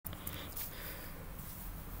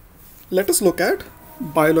Let us look at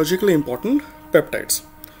biologically important peptides.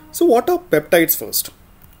 So what are peptides first?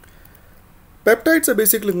 Peptides are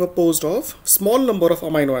basically composed of small number of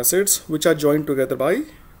amino acids which are joined together by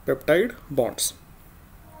peptide bonds.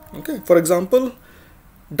 Okay, for example,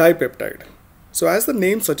 dipeptide. So as the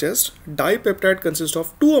name suggests, dipeptide consists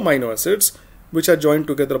of two amino acids which are joined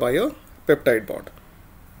together by a peptide bond.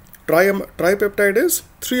 Tripeptide is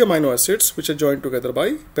three amino acids which are joined together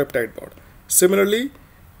by peptide bond. Similarly,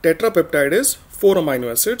 tetrapeptide is four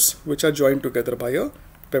amino acids which are joined together by a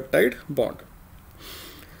peptide bond.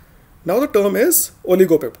 Now the term is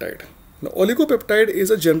oligopeptide. Now oligopeptide is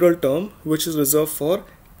a general term which is reserved for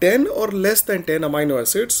 10 or less than 10 amino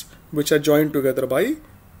acids which are joined together by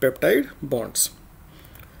peptide bonds.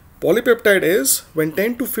 Polypeptide is when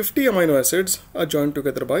 10 to 50 amino acids are joined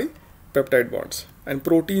together by peptide bonds. And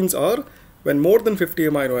proteins are when more than 50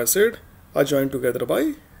 amino acids are joined together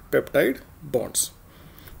by peptide bonds.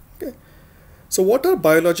 Okay. So what are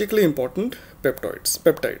biologically important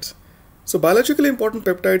peptides? So biologically important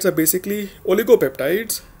peptides are basically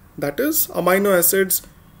oligopeptides, that is amino acids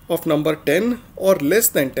of number 10 or less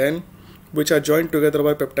than 10 which are joined together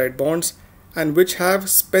by peptide bonds and which have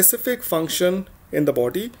specific function in the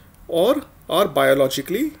body or are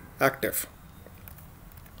biologically active.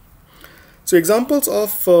 So examples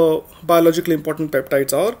of biologically important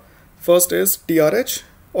peptides are, first is TRH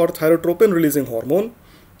or thyrotropin releasing hormone.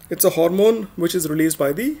 It's a hormone which is released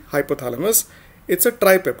by the hypothalamus. It's a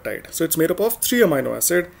tripeptide, so it's made up of three amino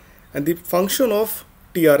acids, and the function of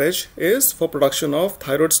TRH is for production of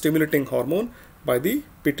thyroid stimulating hormone by the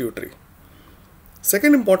pituitary.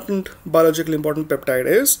 Second biologically important peptide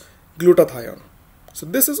is glutathione. So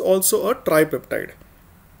this is also a tripeptide.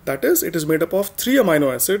 That is, it is made up of three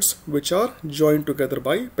amino acids which are joined together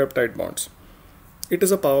by peptide bonds. It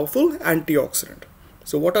is a powerful antioxidant.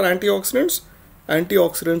 So what are antioxidants?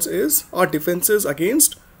 Antioxidants are defenses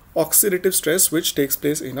against oxidative stress which takes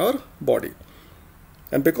place in our body.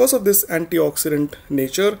 And because of this antioxidant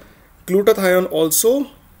nature, glutathione also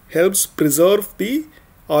helps preserve the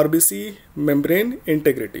RBC membrane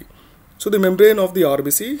integrity. So the membrane of the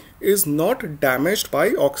RBC is not damaged by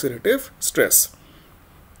oxidative stress.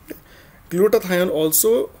 Glutathione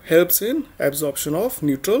also helps in absorption of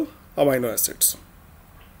neutral amino acids.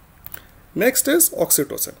 Next is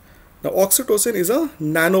oxytocin. Now oxytocin is a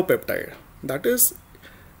nanopeptide. That is,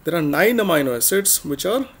 there are 9 amino acids which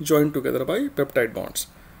are joined together by peptide bonds.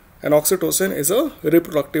 And oxytocin is a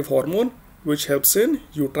reproductive hormone which helps in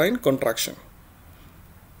uterine contraction.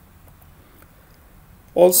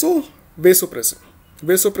 Also, vasopressin.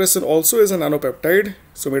 Vasopressin also is a nanopeptide,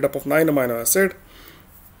 so made up of 9 amino acids.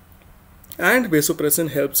 And vasopressin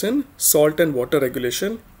helps in salt and water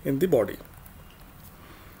regulation in the body.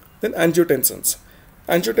 Then angiotensins.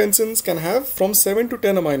 Angiotensins can have from 7 to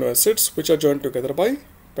 10 amino acids which are joined together by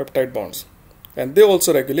peptide bonds, and they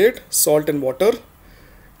also regulate salt and water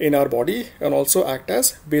in our body and also act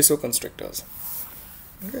as vasoconstrictors.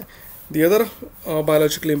 Okay. The other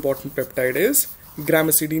biologically important peptide is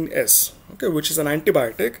gramicidin S, okay, which is an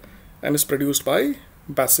antibiotic and is produced by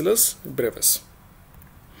Bacillus brevis.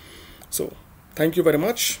 So thank you very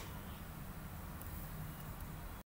much.